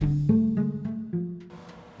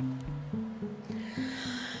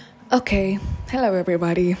Okay, hello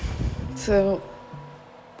everybody. So,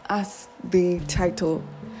 as the title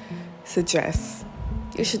suggests,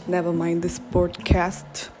 you should never mind this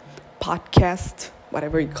podcast,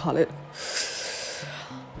 whatever you call it.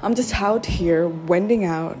 I'm just out here wending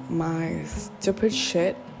out my stupid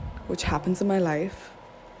shit which happens in my life.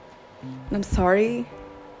 And I'm sorry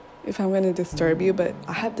if I'm gonna disturb you, but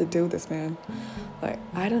I have to do this, man.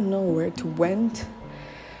 I don't know where to wend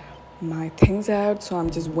my things out, so I'm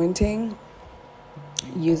just venting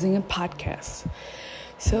using a podcast.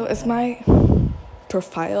 So as my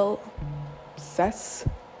profile says,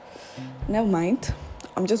 never mind,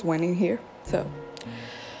 I'm just venting here. So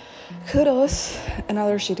kudos,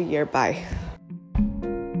 another shitty year, bye.